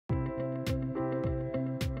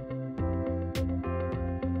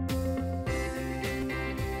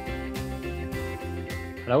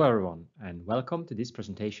Hello everyone and welcome to this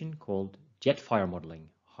presentation called Jet Fire Modeling,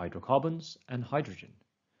 Hydrocarbons and Hydrogen.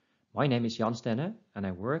 My name is Jan Stene and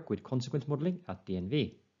I work with consequence modeling at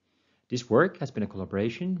DNV. This work has been a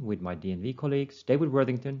collaboration with my DNV colleagues David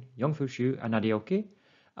Worthington, Youngfu Xu and Adioki,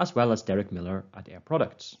 as well as Derek Miller at Air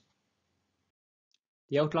Products.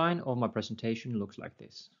 The outline of my presentation looks like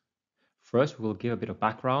this. First, we will give a bit of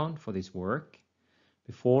background for this work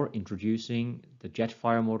before introducing the jet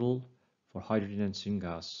fire model for hydrogen and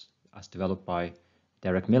syngas as developed by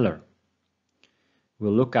Derek Miller.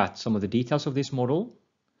 We'll look at some of the details of this model,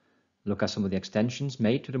 look at some of the extensions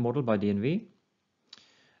made to the model by DNV,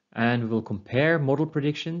 and we will compare model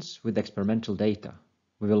predictions with experimental data.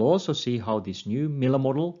 We will also see how this new Miller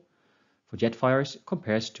model for jet fires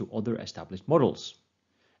compares to other established models.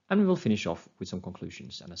 And we will finish off with some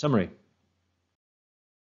conclusions and a summary.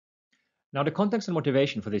 Now, the context and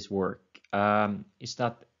motivation for this work is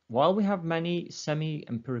that while we have many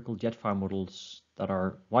semi-empirical jet fire models that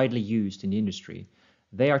are widely used in the industry,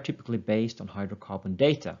 they are typically based on hydrocarbon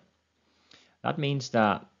data. That means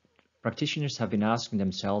that practitioners have been asking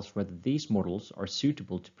themselves whether these models are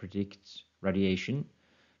suitable to predict radiation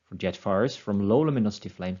for jet fires from low luminosity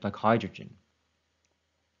flames like hydrogen.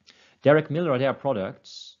 Derek Miller at Air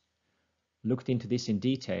Products looked into this in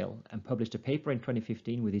detail and published a paper in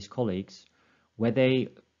 2015 with his colleagues where they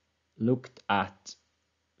looked at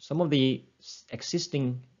some of the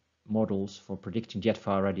existing models for predicting jet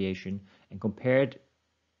fire radiation and compared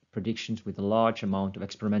predictions with a large amount of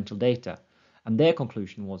experimental data. And their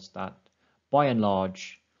conclusion was that, by and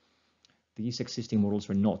large, these existing models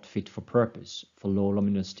were not fit for purpose for low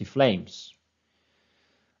luminosity flames.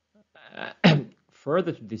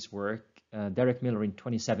 Further to this work, Derek Miller in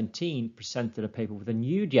 2017 presented a paper with a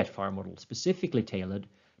new jet fire model specifically tailored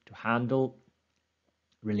to handle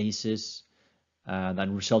releases that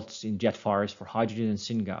results in jet fires for hydrogen and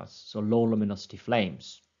syngas, so low luminosity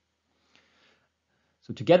flames.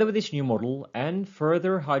 So together with this new model and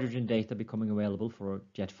further hydrogen data becoming available for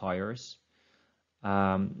jet fires,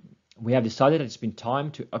 we have decided that it's been time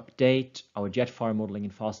to update our jet fire modeling in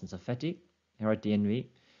Phast Safeti here at DNV,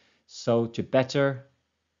 so to better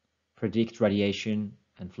predict radiation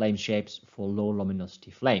and flame shapes for low luminosity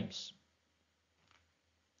flames.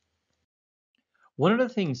 One of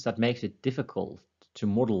the things that makes it difficult to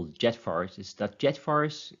model jet fires is that jet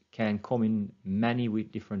fires can come in many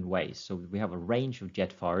different ways. So we have a range of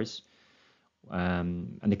jet fires,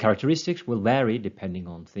 and the characteristics will vary depending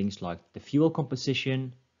on things like the fuel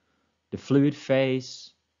composition, the fluid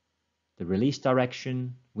phase, the release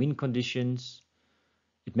direction, wind conditions.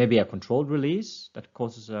 It may be a controlled release that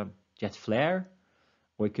causes a jet flare,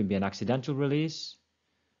 or it could be an accidental release.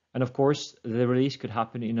 And of course, the release could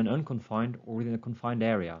happen in an unconfined or within a confined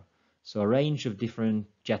area. So a range of different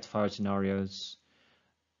jet fire scenarios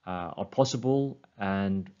are possible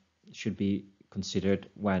and should be considered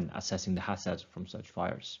when assessing the hazards from such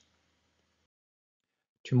fires.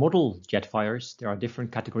 To model jet fires, there are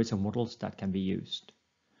different categories of models that can be used.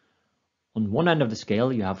 On one end of the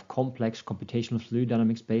scale, you have complex computational fluid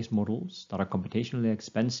dynamics-based models that are computationally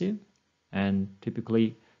expensive and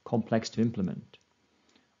typically complex to implement.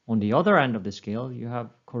 On the other end of the scale, you have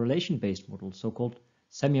correlation-based models, so-called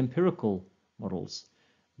semi-empirical models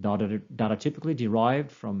that are typically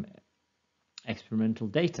derived from experimental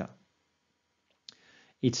data.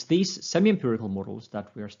 It's these semi-empirical models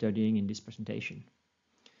that we are studying in this presentation.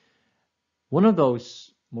 One of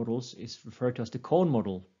those models is referred to as the cone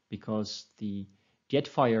model because the jet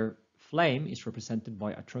fire flame is represented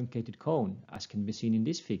by a truncated cone, as can be seen in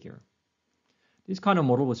this figure. This kind of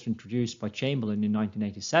model was introduced by Chamberlain in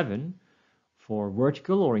 1987 for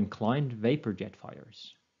vertical or inclined vapor jet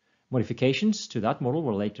fires. Modifications to that model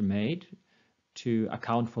were later made to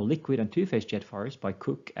account for liquid and two-phase jet fires by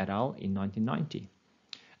Cook et al. In 1990.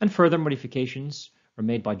 And further modifications were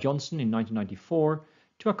made by Johnson in 1994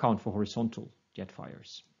 to account for horizontal jet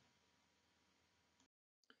fires.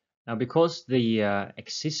 Now, because the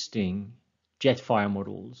existing jet fire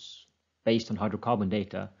models based on hydrocarbon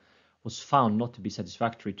data was found not to be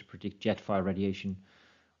satisfactory to predict jet fire radiation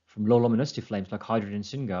from low luminosity flames like hydrogen and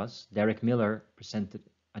syngas, Derek Miller presented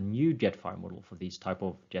a new jet fire model for these type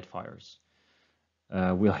of jet fires.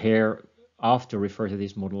 We'll hereafter refer to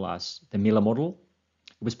this model as the Miller model.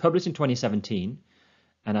 It was published in 2017,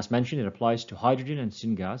 and as mentioned, it applies to hydrogen and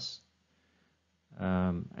syngas,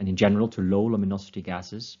 and in general to low luminosity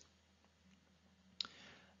gases.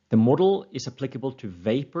 The model is applicable to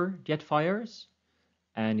vapor jet fires,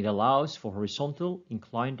 and it allows for horizontal,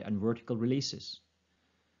 inclined, and vertical releases.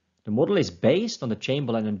 The model is based on the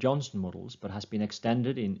Chamberlain and Johnson models, but has been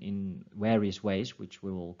extended in various ways, which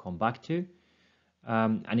we will come back to.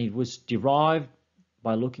 And it was derived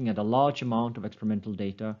by looking at a large amount of experimental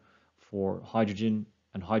data for hydrogen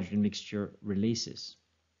and hydrogen mixture releases.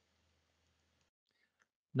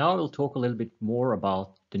 Now we'll talk a little bit more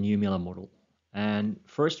about the new Miller model. And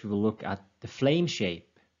first we will look at the flame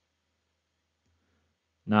shape.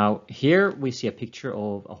 Now here we see a picture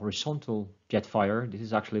of a horizontal jet fire. This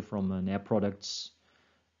is actually from an Air Products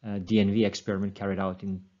DNV experiment carried out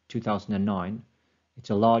in 2009. It's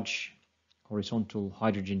a large horizontal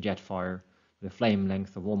hydrogen jet fire with a flame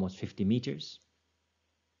length of almost 50 meters.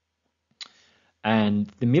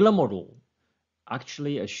 And the Miller model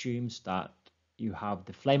actually assumes that you have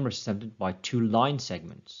the flame represented by two line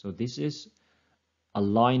segments. So this is a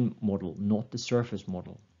line model, not the surface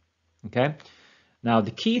model. Okay. Now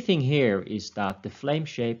the key thing here is that the flame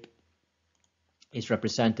shape is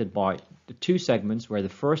represented by the two segments, where the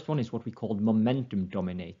first one is what we call momentum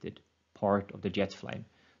dominated part of the jet flame.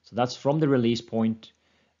 So that's from the release point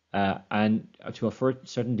and to a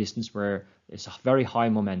certain distance where there's a very high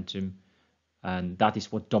momentum, and that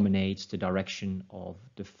is what dominates the direction of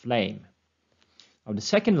the flame. Now the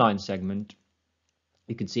second line segment,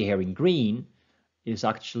 you can see here in green, is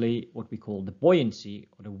actually what we call the buoyancy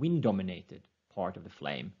or the wind dominated part of the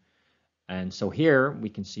flame. And so here we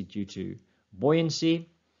can see, due to buoyancy,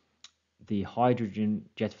 the hydrogen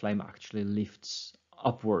jet flame actually lifts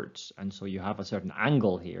upwards, and so you have a certain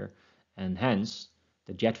angle here, and hence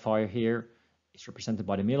the jet fire here is represented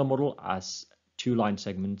by the Miller model as two line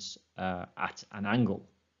segments at an angle.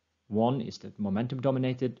 One is the momentum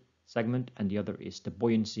dominated segment and the other is the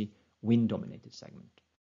buoyancy wind dominated segment.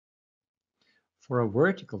 For a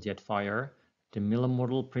vertical jet fire, the Miller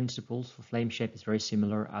model principles for flame shape is very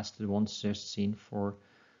similar as to the ones just seen for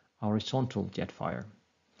a horizontal jet fire.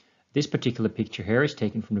 This particular picture here is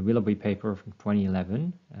taken from the Willoughby paper from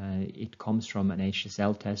 2011. It comes from an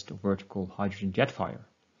HSL test of vertical hydrogen jet fire.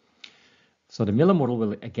 So the Miller model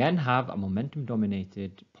will again have a momentum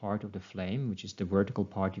dominated part of the flame, which is the vertical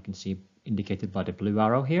part you can see indicated by the blue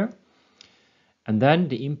arrow here. And then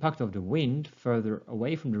the impact of the wind further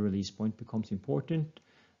away from the release point becomes important.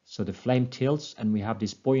 So the flame tilts and we have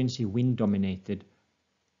this buoyancy wind dominated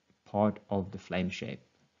part of the flame shape.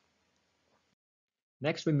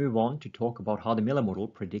 Next we move on to talk about how the Miller model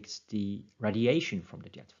predicts the radiation from the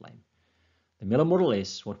jet flame. The Miller model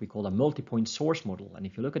is what we call a multi-point source model, and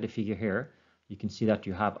if you look at the figure here, you can see that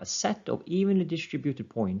you have a set of evenly distributed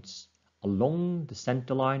points along the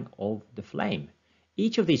center line of the flame,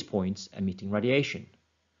 each of these points emitting radiation.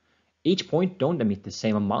 Each point don't emit the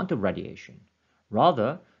same amount of radiation.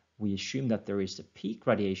 Rather, we assume that there is a peak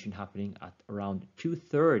radiation happening at around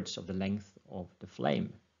 2/3 of the length of the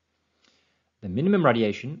flame. The minimum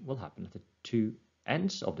radiation will happen at the two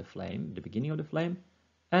ends of the flame, the beginning of the flame,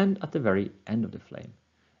 and at the very end of the flame.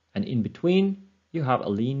 And in between, you have a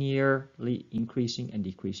linearly increasing and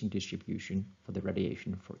decreasing distribution for the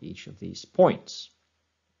radiation for each of these points.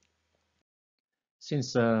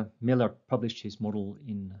 Since Miller published his model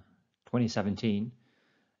in 2017,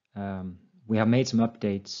 we have made some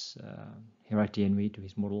updates here at DNV to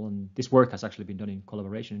his model, and this work has actually been done in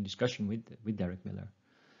collaboration and discussion with Derek Miller.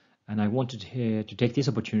 And I wanted to take this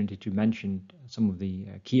opportunity to mention some of the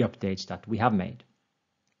key updates that we have made.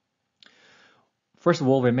 First of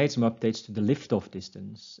all, we made some updates to the liftoff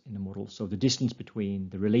distance in the model, so the distance between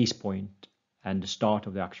the release point and the start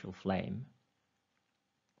of the actual flame.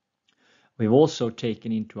 We've also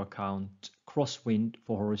taken into account crosswind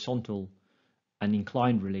for horizontal and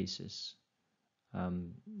inclined releases.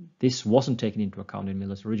 This wasn't taken into account in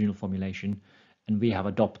Miller's original formulation, and we have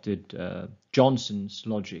adopted Johnson's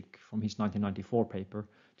logic from his 1994 paper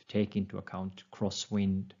to take into account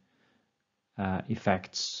crosswind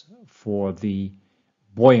effects for the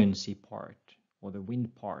buoyancy part or the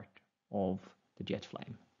wind part of the jet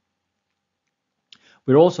flame.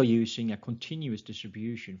 We're also using a continuous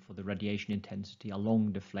distribution for the radiation intensity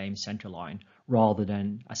along the flame center line rather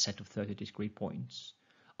than a set of 30 discrete points,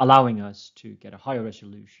 allowing us to get a higher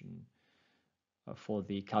resolution for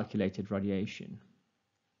the calculated radiation.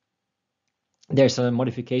 There's a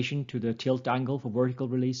modification to the tilt angle for vertical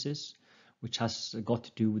releases, which has got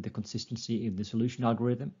to do with the consistency in the solution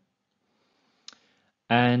algorithm.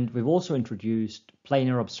 And we've also introduced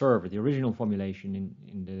planar observer. The original formulation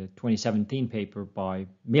in the 2017 paper by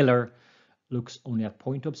Miller looks only at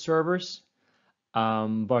point observers,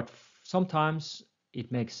 but sometimes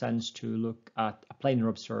it makes sense to look at a planar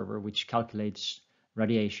observer which calculates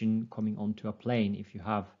radiation coming onto a plane if you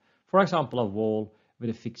have, for example, a wall with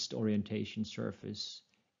a fixed orientation surface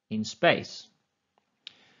in space.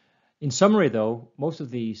 In summary, though, most of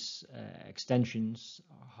these extensions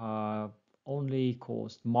have only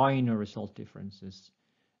caused minor result differences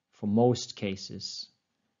for most cases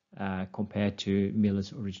compared to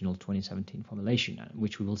Miller's original 2017 formulation,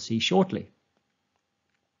 which we will see shortly.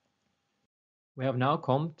 We have now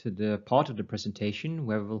come to the part of the presentation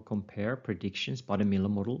where we will compare predictions by the Miller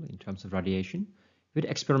model in terms of radiation with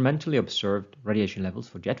experimentally observed radiation levels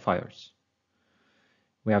for jet fires.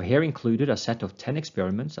 We have here included a set of 10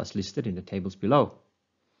 experiments as listed in the tables below.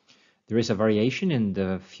 There is a variation in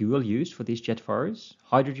the fuel used for these jet fires: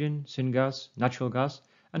 hydrogen, syngas, natural gas,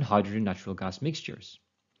 and hydrogen-natural gas mixtures.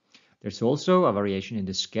 There's also a variation in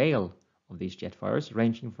the scale of these jet fires,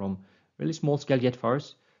 ranging from really small-scale jet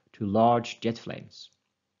fires to large jet flames.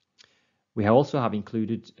 We also have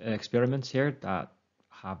included experiments here that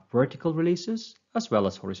have vertical releases as well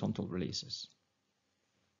as horizontal releases.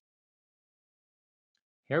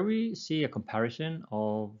 Here we see a comparison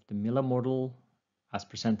of the Miller model as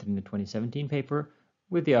presented in the 2017 paper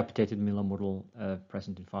with the updated Miller model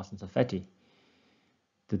present in Phast and Safeti.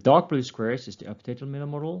 The dark blue squares is the updated Miller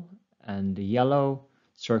model, and the yellow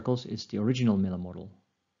circles is the original Miller model.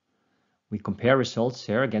 We compare results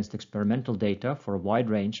here against experimental data for a wide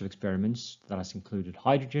range of experiments that has included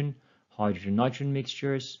hydrogen, hydrogen-nitrogen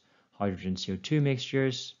mixtures, hydrogen-CO2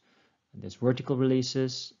 mixtures, and there's vertical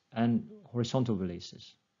releases and horizontal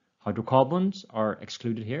releases. Hydrocarbons are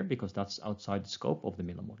excluded here because that's outside the scope of the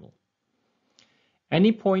Miller model.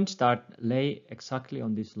 Any points that lay exactly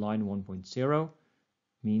on this line 1.0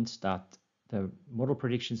 means that the model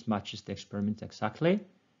predictions matches the experiment exactly.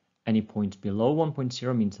 Any points below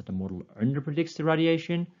 1.0 means that the model underpredicts the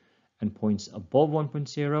radiation, and points above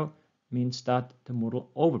 1.0 means that the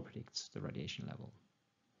model overpredicts the radiation level.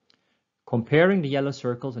 Comparing the yellow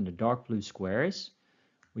circles and the dark blue squares,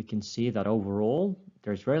 we can see that overall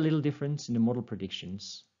there's very little difference in the model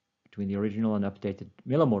predictions between the original and updated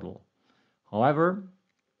Miller model. However,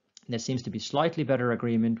 there seems to be slightly better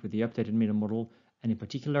agreement with the updated Miller model, and in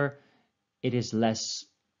particular, it is less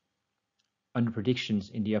under predictions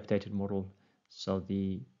in the updated model. So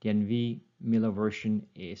the NV Miller version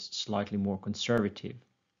is slightly more conservative.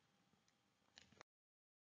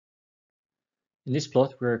 In this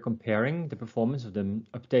plot, we're comparing the performance of the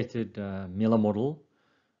updated Miller model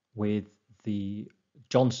with the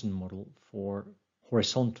Johnson model for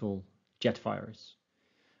horizontal jet fires.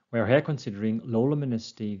 We're here considering low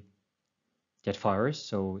luminosity jet fires,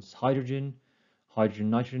 so it's hydrogen,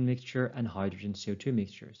 hydrogen-nitrogen mixture, and hydrogen-CO2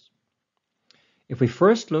 mixtures. If we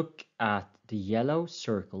first look at the yellow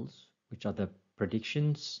circles, which are the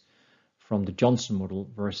predictions from the Johnson model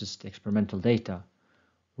versus the experimental data,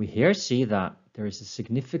 we here see that there is a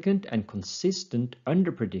significant and consistent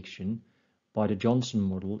underprediction by the Johnson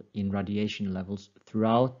model in radiation levels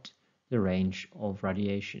throughout the range of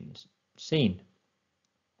radiations seen.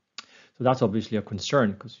 So that's obviously a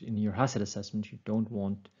concern, because in your hazard assessment you don't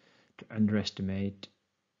want to underestimate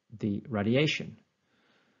the radiation.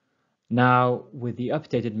 Now, with the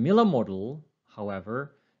updated Miller model,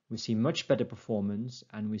 however, we see much better performance,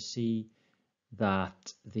 and we see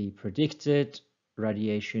that the predicted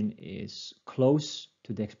radiation is close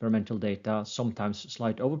to the experimental data, sometimes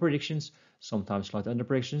slight overpredictions, sometimes slight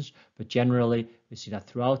underpredictions, but generally we see that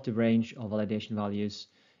throughout the range of validation values,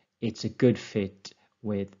 it's a good fit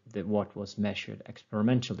with what was measured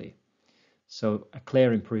experimentally. So a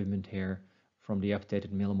clear improvement here from the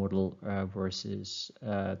updated Miller model versus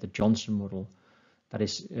the Johnson model that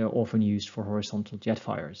is often used for horizontal jet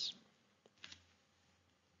fires.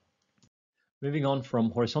 Moving on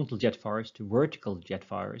from horizontal jet fires to vertical jet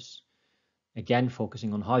fires, again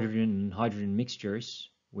focusing on hydrogen and hydrogen mixtures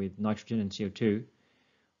with nitrogen and CO2,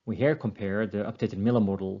 we here compare the updated Miller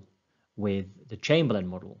model with the Chamberlain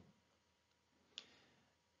model.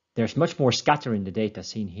 There's much more scatter in the data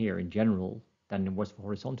seen here in general than there was for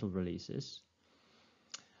horizontal releases.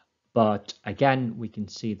 But again, we can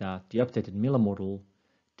see that the updated Miller model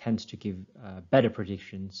tends to give better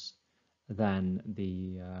predictions than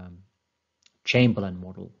the Chamberlain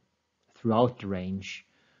model throughout the range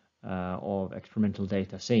of experimental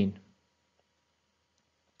data seen.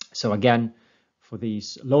 So again, for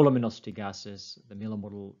these low luminosity gases, the Miller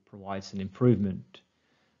model provides an improvement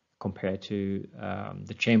compared to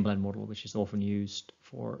the Chamberlain model, which is often used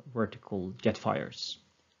for vertical jet fires.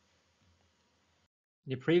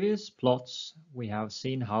 In the previous plots, we have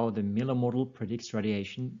seen how the Miller model predicts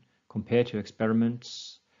radiation compared to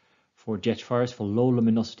experiments for jet fires for low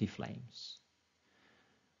luminosity flames.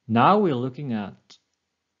 Now we're looking at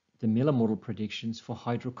the Miller model predictions for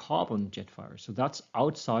hydrocarbon jet fires. So that's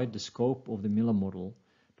outside the scope of the Miller model,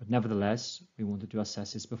 but nevertheless, we wanted to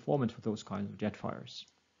assess its performance for those kinds of jet fires.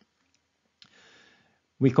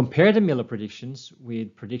 We compare the Miller predictions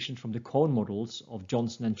with predictions from the cone models of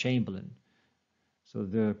Johnson and Chamberlain. So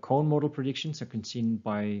the cone model predictions are seen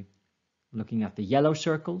by looking at the yellow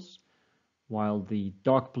circles, while the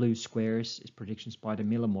dark blue squares is predictions by the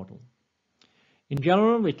Miller model. In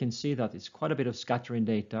general, we can see that it's quite a bit of scattering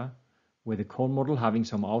data, with the cone model having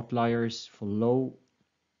some outliers for low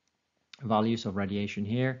values of radiation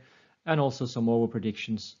here, and also some over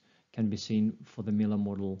predictions can be seen for the Miller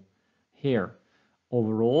model here.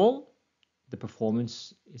 Overall, the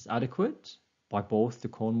performance is adequate by both the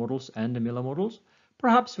cone models and the Miller models,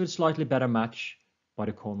 perhaps with slightly better match by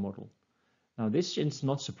the cone model. Now, this is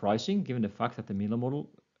not surprising given the fact that the Miller model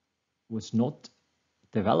was not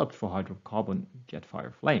developed for hydrocarbon jet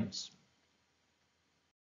fire flames.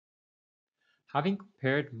 Having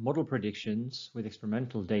compared model predictions with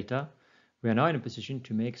experimental data, we are now in a position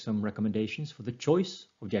to make some recommendations for the choice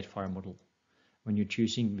of jet fire model when you're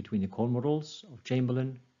choosing between the cone models of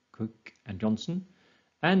Chamberlain, Cook, and Johnson,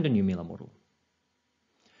 and the new Miller model.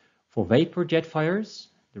 For vapor jet fires,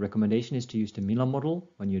 the recommendation is to use the Miller model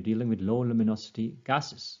when you're dealing with low luminosity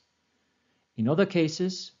gases. In other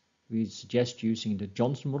cases, we suggest using the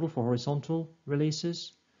Johnson model for horizontal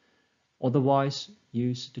releases. Otherwise,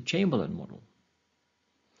 use the Chamberlain model.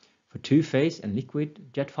 For two-phase and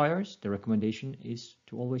liquid jet fires, the recommendation is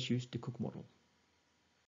to always use the Cook model.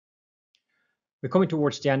 We're coming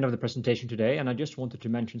towards the end of the presentation today, and I just wanted to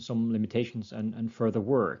mention some limitations and further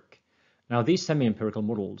work. Now, these semi-empirical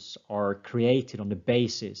models are created on the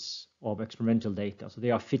basis of experimental data, so they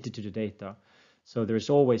are fitted to the data. So there's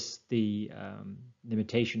always the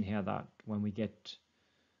limitation here that when we get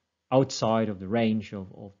outside of the range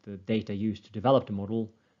of the data used to develop the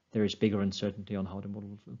model, there is bigger uncertainty on how the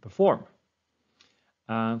model will perform.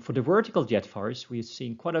 For the vertical jet fires, we've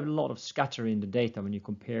seen quite a lot of scatter in the data when you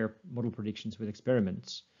compare model predictions with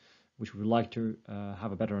experiments, which we would like to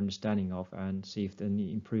have a better understanding of and see if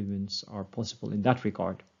any improvements are possible in that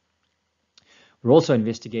regard. We're also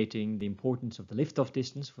investigating the importance of the liftoff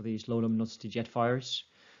distance for these low luminosity jet fires,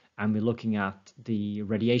 and we're looking at the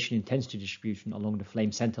radiation intensity distribution along the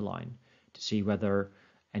flame center line to see whether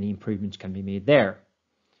any improvements can be made there.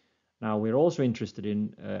 Now, we're also interested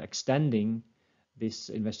in extending this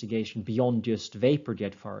investigation beyond just vapor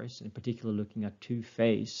jet fires, in particular looking at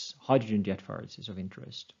two-phase hydrogen jet fires is of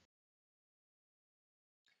interest.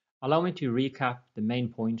 Allow me to recap the main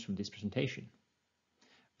points from this presentation.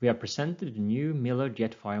 We have presented a new Miller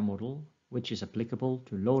jet fire model, which is applicable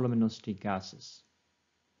to low luminosity gases.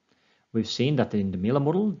 We've seen that in the Miller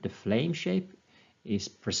model, the flame shape is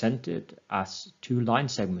presented as two line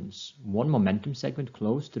segments, one momentum segment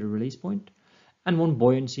close to the release point and one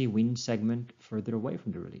buoyancy wind segment further away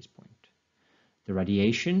from the release point. The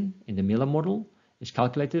radiation in the Miller model is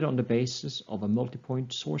calculated on the basis of a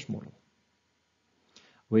multi-point source model.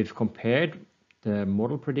 We've compared the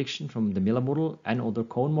model prediction from the Miller model and other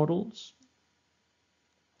cone models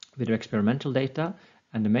with their experimental data,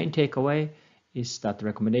 and the main takeaway is that the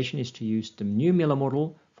recommendation is to use the new Miller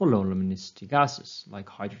model for low luminosity gases like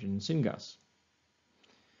hydrogen and syngas.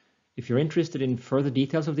 If you're interested in further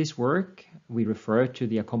details of this work, we refer to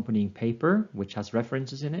the accompanying paper, which has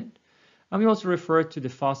references in it, and we also refer to the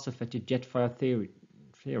Phast Safeti jet fire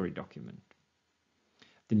theory document.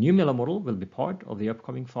 The new Miller model will be part of the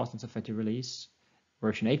upcoming Phast Safeti release,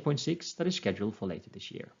 version 8.6, that is scheduled for later this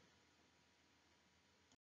year.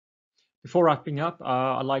 Before wrapping up,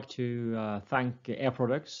 I'd like to thank Air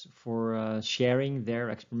Products for sharing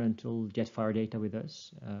their experimental jet fire data with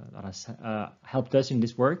us. That has helped us in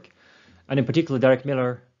this work. And in particular, Derek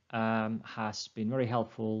Miller has been very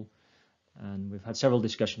helpful, and we've had several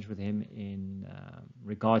discussions with him in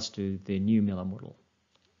regards to the new Miller model.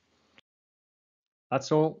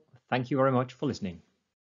 That's all. Thank you very much for listening.